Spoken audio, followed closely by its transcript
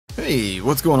Hey,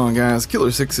 what's going on guys?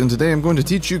 Killer6, and today I'm going to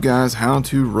teach you guys how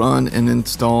to run and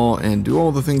install and do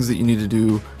all the things that you need to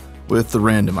do with the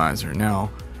RanDUMBizer. Now,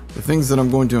 the things that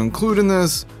I'm going to include in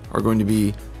this are going to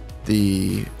be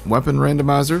the weapon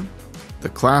RanDUMBizer, the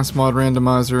class mod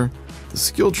RanDUMBizer, the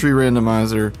skill tree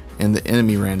RanDUMBizer, and the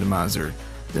enemy RanDUMBizer.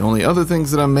 The only other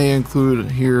things that I may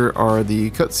include here are the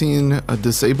cutscene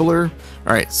disabler.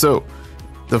 Alright, so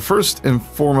the first and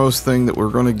foremost thing that we're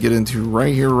going to get into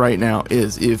right here, right now,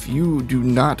 is if you do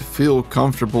not feel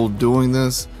comfortable doing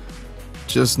this,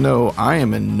 just know I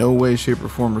am in no way, shape, or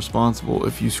form responsible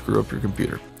if you screw up your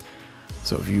computer.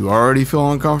 So if you already feel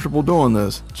uncomfortable doing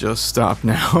this, just stop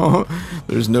now.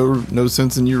 There's no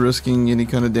sense in you risking any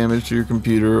kind of damage to your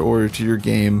computer or to your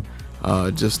game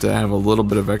just to have a little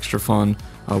bit of extra fun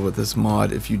with this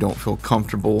mod if you don't feel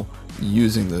comfortable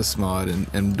using this mod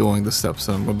and doing the steps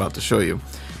that I'm about to show you.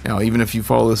 Now, even if you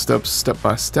follow the steps step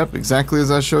by step exactly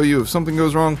as I show you, if something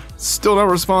goes wrong, still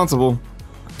not responsible.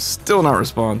 Still not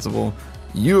responsible.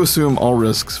 You assume all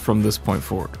risks from this point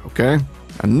forward, okay?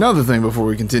 Another thing before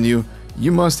we continue,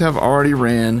 you must have already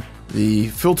ran the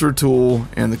filter tool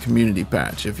and the community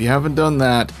patch. If you haven't done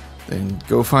that, then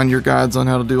go find your guides on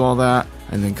how to do all that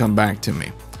and then come back to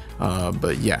me.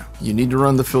 But yeah, you need to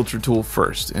run the filter tool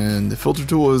first, and the filter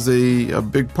tool is a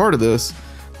big part of this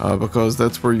because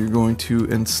that's where you're going to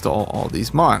install all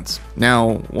these mods.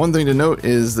 Now, one thing to note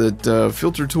is that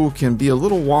filter tool can be a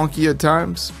little wonky at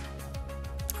times.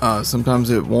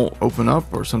 Sometimes it won't open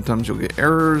up, or sometimes you'll get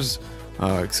errors,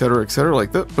 etc.,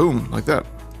 like that. Boom, like that,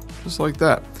 just like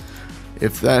that.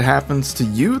 If that happens to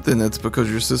you, then that's because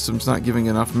your system's not giving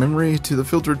enough memory to the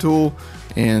filter tool,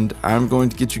 and I'm going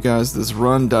to get you guys this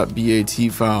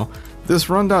run.bat file. This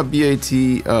run.bat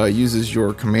uses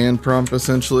your command prompt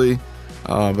essentially,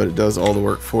 but it does all the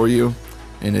work for you,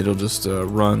 and it'll just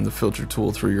run the filter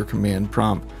tool through your command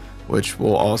prompt, which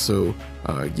will also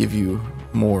give you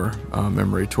more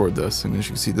memory toward this. And as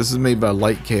you can see, this is made by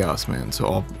Light Chaos Man,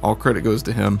 so all credit goes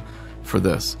to him for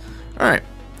this. Alright,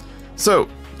 so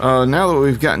now that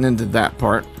we've gotten into that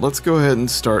part, let's go ahead and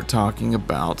start talking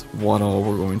about what all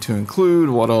we're going to include,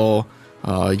 what all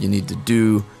you need to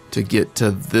do to get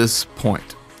to this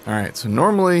point. Alright, so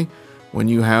normally when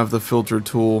you have the filter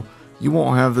tool, you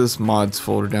won't have this mods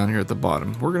folder down here at the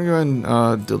bottom. We're going to go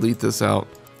ahead and delete this out.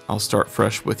 I'll start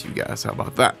fresh with you guys. How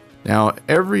about that? Now,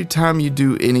 every time you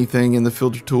do anything in the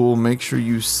filter tool, make sure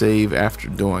you save after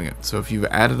doing it. So if you've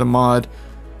added a mod,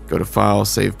 go to File,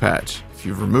 Save Patch. If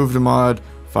you've removed a mod,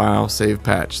 File, Save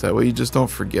Patch. That way you just don't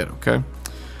forget, okay?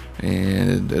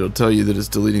 And it'll tell you that it's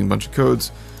deleting a bunch of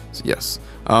codes. So yes,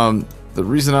 the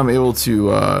reason I'm able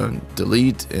to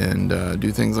delete and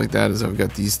do things like that is I've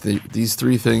got these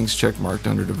three things check marked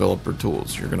under Developer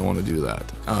Tools. You're going to want to do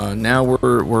that. Now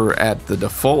we're at the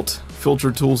default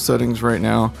filter tool settings right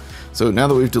now. So now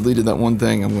that we've deleted that one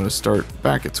thing, I'm going to start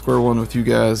back at square one with you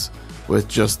guys with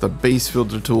just the base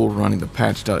filter tool running the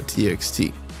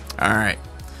patch.txt. Alright.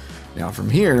 Now from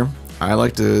here, I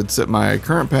like to set my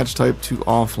current patch type to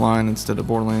offline instead of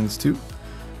Borderlands 2.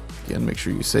 Again, make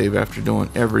sure you save after doing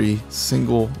every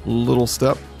single little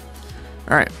step.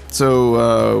 Alright,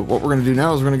 so what we're going to do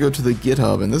now is we're going to go to the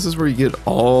GitHub, and this is where you get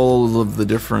all of the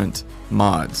different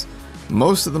mods.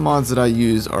 Most of the mods that I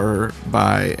use are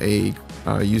by a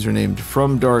user named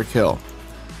From Dark Hell.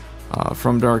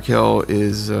 From Dark Hell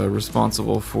is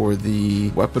responsible for the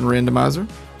weapon RanDUMBizer,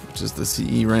 which is the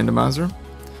CE RanDUMBizer.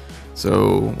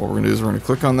 So what we're going to do is we're going to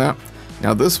click on that.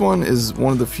 Now this one is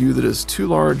one of the few that is too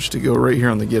large to go right here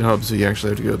on the GitHub, so you actually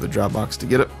have to go to the Dropbox to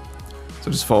get it.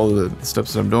 So just follow the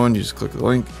steps that I'm doing. You just click the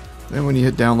link. Then when you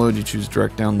hit download, you choose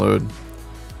direct download.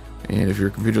 And if your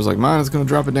computer's like mine, it's going to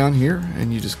drop it down here,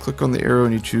 and you just click on the arrow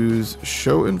and you choose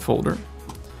show in folder.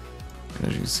 And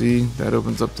as you can see, that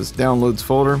opens up this downloads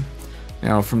folder.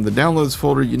 Now from the downloads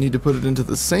folder, you need to put it into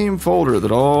the same folder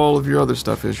that all of your other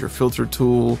stuff is, your filter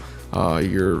tool,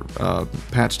 your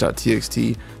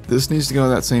patch.txt. This needs to go in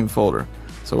that same folder.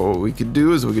 So what we could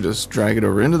do is we could just drag it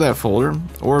over into that folder,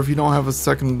 or if you don't have a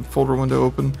second folder window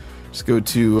open, just go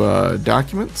to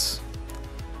Documents,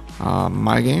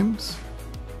 My Games,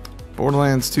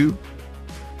 Borderlands 2,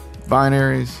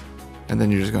 Binaries, and then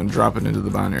you're just going to drop it into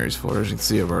the Binaries folder. As you can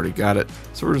see, I've already got it,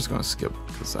 so we're just going to skip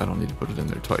because I don't need to put it in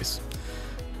there twice.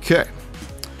 Okay.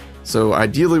 So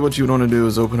ideally what you would want to do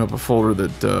is open up a folder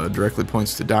that directly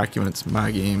points to Documents, My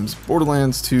Games,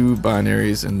 Borderlands 2,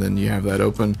 Binaries, and then you have that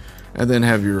open, and then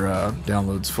have your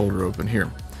downloads folder open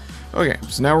here. Okay,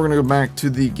 so now we're going to go back to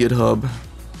the GitHub,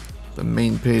 the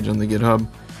main page on the GitHub.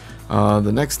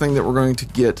 The next thing that we're going to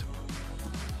get,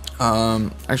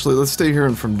 actually let's stay here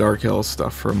and From Dark Hell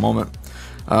stuff for a moment.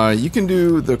 You can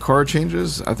do the car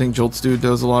changes. I think JoltsDude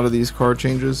does a lot of these car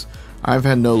changes. I've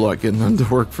had no luck getting them to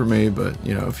work for me, but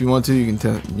you know, if you want to, you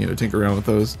can tinker around with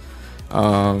those.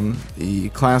 The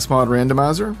class mod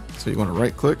randomizer. So you want to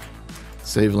right click,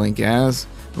 save link as.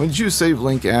 When you choose save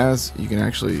link as, you can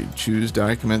actually choose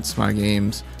commence my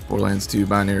games, Borderlands 2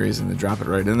 binaries, and then drop it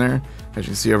right in there. As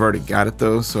you can see, I've already got it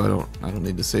though, so I don't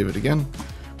need to save it again.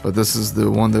 But this is the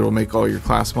one that will make all your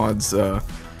class mods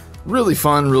really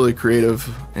fun, really creative,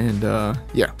 and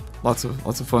yeah, lots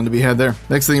of fun to be had there.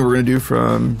 Next thing we're going to do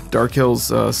from Dark Hills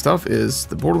stuff is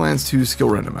the Borderlands 2 skill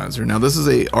randomizer. Now this is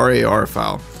a RAR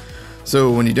file.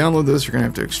 So when you download this, you're going to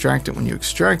have to extract it. When you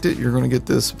extract it, you're going to get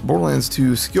this Borderlands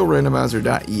 2 skill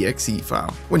randomizer.exe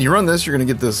file. When you run this, you're going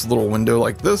to get this little window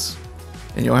like this,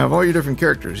 and you'll have all your different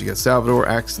characters. You got Salvador,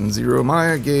 Axton, Zero,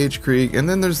 Maya, Gage, Krieg, and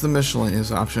then there's the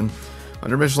miscellaneous option.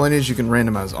 Under miscellaneous, you can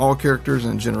randomize all characters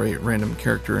and generate random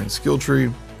character and skill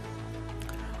tree.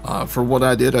 For what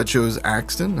I did, I chose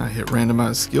Axton. I hit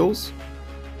randomize skills,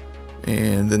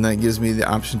 and then that gives me the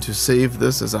option to save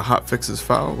this as a hotfixes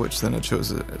file, which then I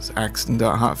chose it as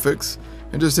axton.hotfix,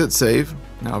 and just hit save.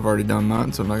 Now I've already done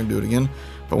mine, so I'm not going to do it again.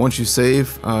 But once you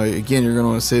save, again, you're going to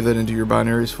want to save that into your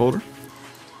binaries folder.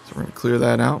 So we're going to clear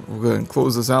that out. We'll go ahead and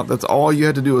close this out. That's all you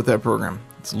had to do with that program.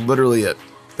 That's literally it.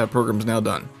 That program's now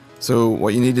done. So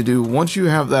what you need to do, once you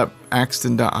have that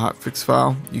axton.hotfix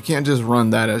file, you can't just run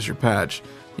that as your patch.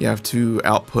 You have to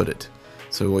output it.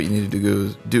 So what you need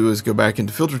to do is go back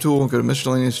into filter tool, go to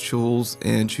miscellaneous tools,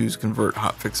 and choose convert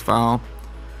hotfix file.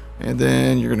 And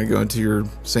then you're going to go into your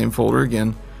same folder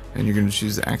again, and you're going to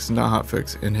choose the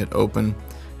axton.hotfix and hit open.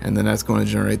 And then that's going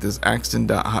to generate this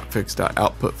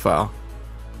axton.hotfix.output file,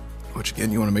 which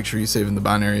again, you want to make sure you save in the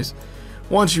binaries.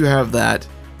 Once you have that,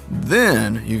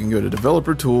 then you can go to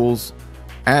developer tools,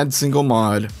 add single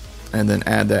mod, and then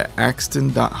add that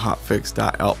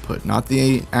axton.hotfix.output, not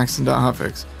the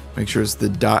axton.hotfix. Make sure it's the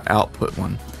 .output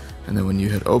one. And then when you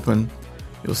hit open,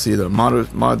 you'll see the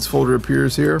mods folder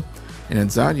appears here, and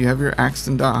inside you have your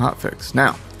axton.hotfix.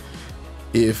 Now,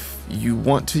 if you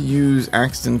want to use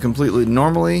Axton completely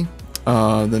normally,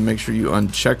 then make sure you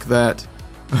uncheck that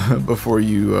before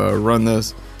you run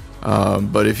this.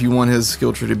 But if you want his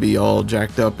skill tree to be all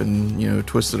jacked up and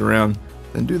twisted around,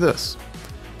 then do this.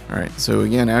 Alright, so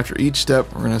again, after each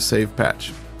step, we're going to save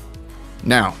patch.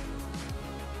 Now,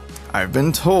 I've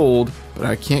been told, but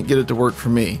I can't get it to work for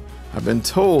me. I've been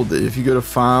told that if you go to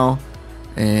file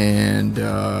and,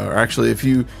 or actually if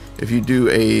you do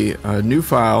a new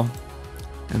file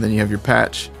and then you have your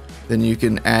patch, then you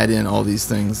can add in all these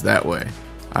things that way.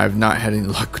 I've not had any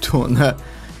luck doing that.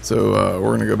 So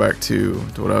we're going to go back to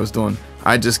what I was doing.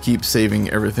 I just keep saving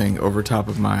everything over top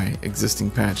of my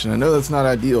existing patch. And I know that's not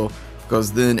ideal,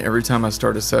 because then every time I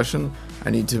start a session, I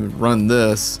need to run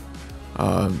this,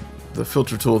 the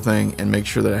filter tool thing, and make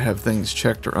sure that I have things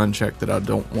checked or unchecked that I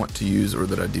don't want to use or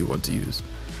that I do want to use.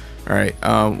 Alright,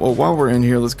 well, while we're in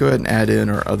here, let's go ahead and add in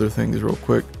our other things real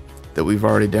quick that we've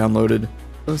already downloaded.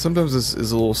 Sometimes this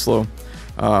is a little slow.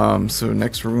 So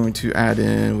next we're going to add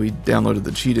in, we downloaded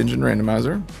the cheat engine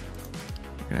randomizer.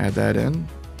 We're going to add that in,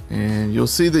 and you'll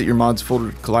see that your mods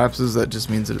folder collapses. That just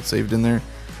means that it's saved in there.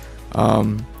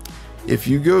 If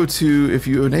you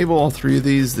enable all three of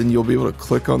these, then you'll be able to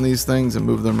click on these things and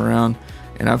move them around.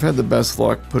 And I've had the best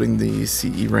luck putting the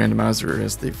CE randomizer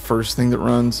as the first thing that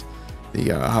runs, the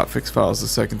hotfix file is the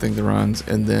second thing that runs,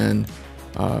 and then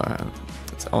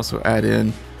let's also add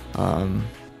in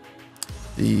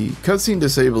the cutscene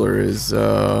disabler is,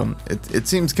 it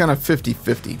seems kind of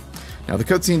 50-50. Now the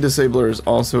cutscene disabler is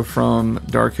also from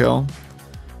Dark Hell,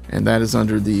 and that is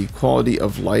under the quality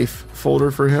of life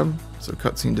folder for him, so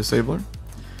cutscene disabler.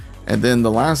 And then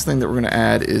the last thing that we're going to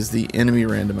add is the enemy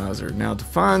randomizer. Now to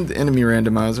find the enemy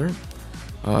randomizer,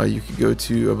 you could go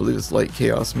to, I believe it's Light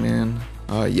Chaos Man,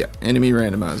 yeah, enemy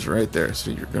randomizer right there.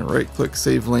 So you're going to right click,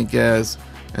 save link as,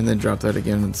 and then drop that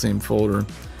again in the same folder.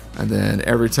 And then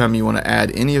every time you want to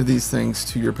add any of these things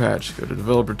to your patch, go to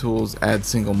developer tools, add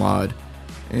single mod,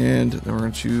 and then we're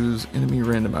going to choose enemy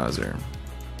randomizer.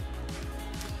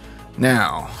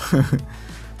 Now,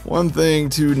 one thing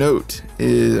to note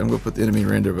is I'm going to put the enemy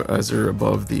randomizer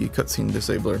above the cutscene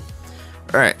disabler.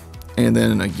 Alright, and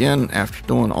then again, after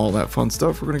doing all that fun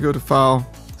stuff, we're going to go to File,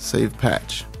 Save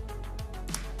Patch.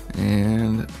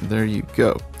 And there you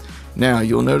go. Now,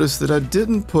 you'll notice that I did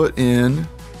not put in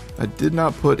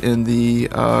the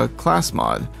class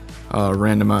mod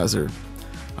randomizer.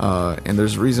 And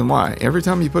there's a reason why. Every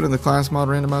time you put in the class mod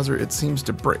randomizer, it seems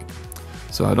to break.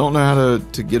 So I don't know how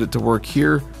to get it to work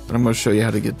here, but I'm going to show you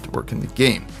how to get it to work in the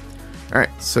game. Alright,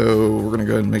 so we're going to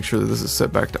go ahead and make sure that this is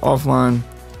set back to offline.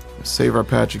 Save our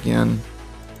patch again.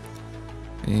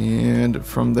 And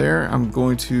from there, I'm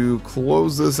going to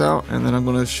close this out, and then I'm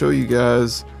going to show you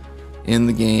guys in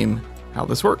the game how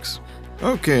this works.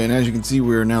 Okay, and as you can see,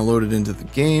 we're now loaded into the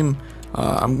game.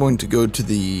 I'm going to go to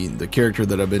the character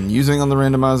that I've been using on the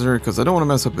randomizer because I don't want to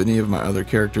mess up any of my other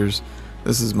characters.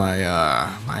 This is my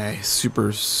my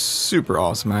super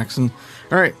awesome accent.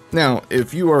 Alright, now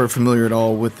if you are familiar at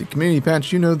all with the community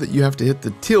patch, you know that you have to hit the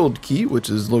tilde key, which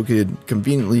is located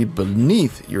conveniently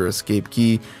beneath your escape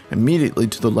key, immediately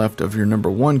to the left of your number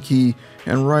 1 key,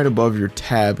 and right above your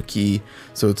tab key.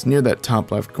 So it's near that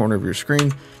top left corner of your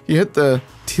screen. You hit the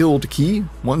tilde key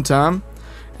one time,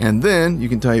 and then you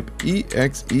can type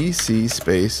EXEC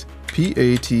space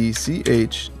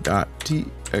PATCH.TXT.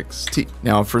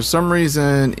 Now, for some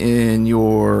reason in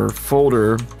your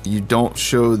folder, you don't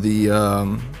show the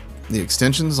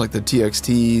extensions like the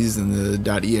TXTs and the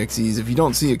 .exes. If you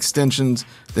don't see extensions,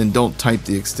 then don't type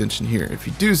the extension here. If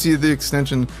you do see the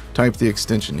extension, type the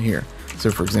extension here.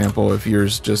 So, for example, if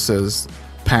yours just says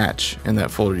patch in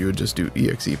that folder, you would just do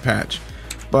exe patch.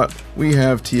 But we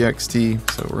have TXT,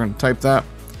 so we're going to type that.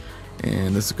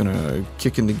 And this is going to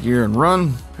kick into gear and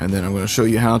run, and then I'm going to show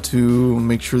you how to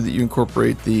make sure that you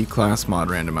incorporate the class mod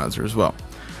randomizer as well.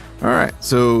 Alright,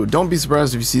 so don't be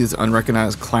surprised if you see this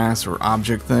unrecognized class or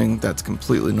object thing. That's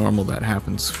completely normal. That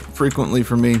happens frequently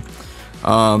for me.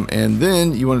 And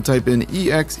then you want to type in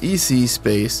EXEC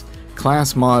space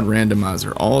class mod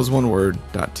randomizer, all is one word,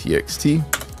 .txt.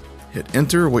 Hit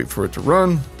enter, wait for it to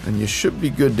run, and you should be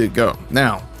good to go.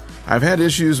 Now, I've had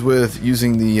issues with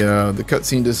using the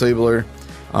cutscene disabler.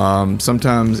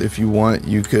 Sometimes if you want,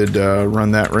 you could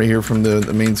run that right here from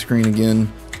the main screen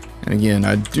again. And again,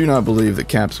 I do not believe that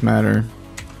caps matter,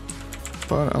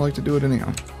 but I like to do it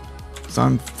anyhow, because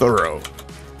I'm thorough.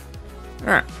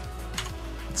 Alright,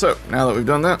 so now that we've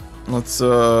done that, let's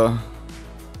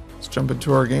jump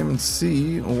into our game and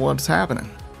see what's happening.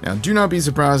 Now, do not be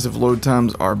surprised if load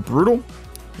times are brutal.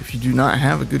 If you do not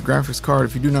have a good graphics card,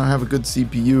 if you do not have a good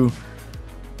CPU,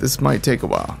 this might take a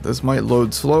while. This might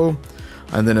load slow,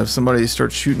 and then if somebody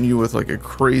starts shooting you with like a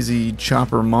crazy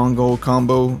chopper Mongol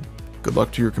combo, good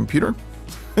luck to your computer,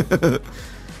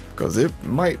 because it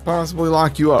might possibly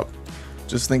lock you up.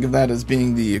 Just think of that as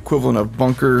being the equivalent of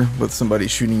bunker with somebody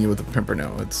shooting you with a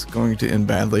Pimpernel. It's going to end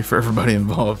badly for everybody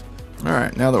involved.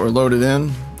 Alright, now that we're loaded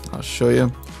in, I'll show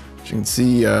you. As you can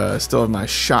see, I still have my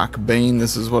Shock Bane.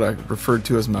 This is what I referred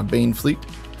to as my Bane fleet.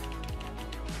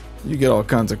 You get all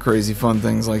kinds of crazy fun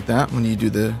things like that when you do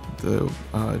the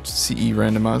CE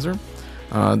randomizer.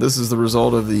 This is the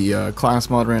result of the class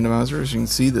mod randomizer. As you can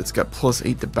see, that's got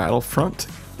 +8 to Battlefront.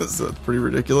 This is pretty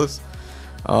ridiculous.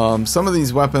 Some of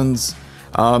these weapons,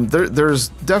 there's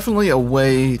definitely a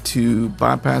way to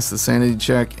bypass the sanity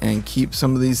check and keep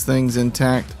some of these things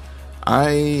intact.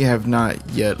 I have not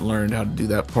yet learned how to do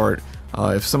that part.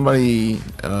 If somebody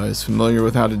is familiar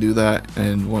with how to do that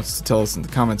and wants to tell us in the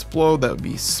comments below, that would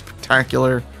be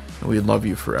spectacular, and we'd love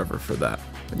you forever for that.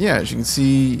 But yeah, as you can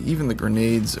see, even the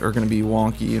grenades are going to be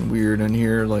wonky and weird in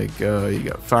here. Like you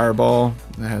got Fireball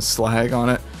that has slag on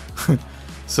it.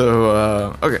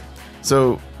 So okay,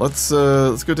 so let's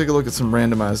go take a look at some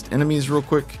randomized enemies real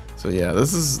quick. So yeah,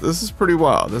 this is pretty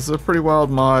wild. This is a pretty wild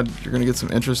mod. You're gonna get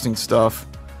some interesting stuff.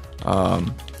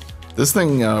 This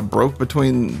thing broke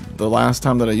between the last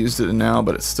time that I used it and now,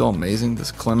 but it's still amazing.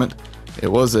 This Clement, it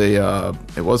was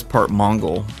part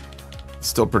Mongol. It's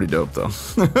still pretty dope though.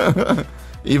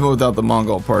 Even without the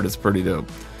Mongol part, it's pretty dope.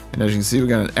 And as you can see, we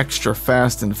got an extra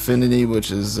fast Infinity, which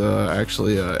is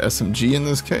actually a SMG in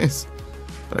this case,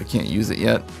 but I can't use it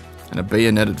yet. And a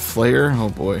bayoneted flare. Oh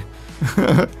boy.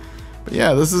 But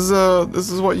yeah, this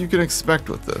is what you can expect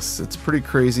with this. It's pretty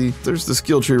crazy. There's the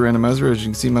skill tree randomizer. As you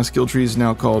can see, my skill tree is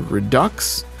now called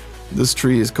Redux. This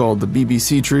tree is called the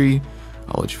BBC tree.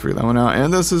 I'll let you figure that one out.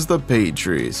 And this is the paid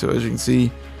tree. So as you can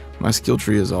see, my skill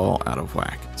tree is all out of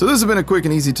whack. So this has been a quick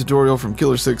and easy tutorial from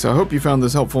Killer6. I hope you found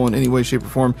this helpful in any way, shape, or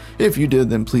form. If you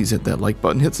did, then please hit that like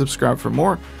button, hit subscribe for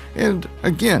more. And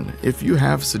again, if you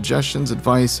have suggestions,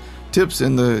 advice, tips,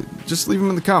 just leave them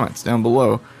in the comments down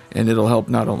below. And it'll help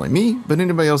not only me, but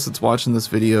anybody else that's watching this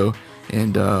video.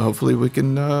 And hopefully we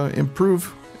can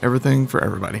improve everything for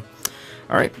everybody.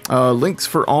 Alright, links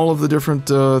for all of the different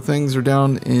things are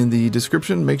down in the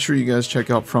description. Make sure you guys check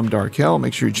out From Dark Hell.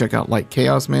 Make sure you check out Light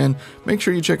Chaos Man. Make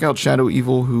sure you check out Shadow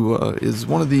Evil, who is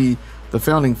one of the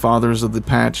founding fathers of the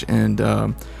patch,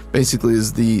 and basically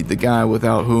is the guy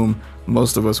without whom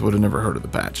most of us would have never heard of the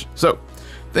patch. So,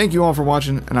 thank you all for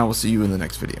watching, and I will see you in the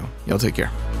next video. Y'all take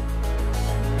care.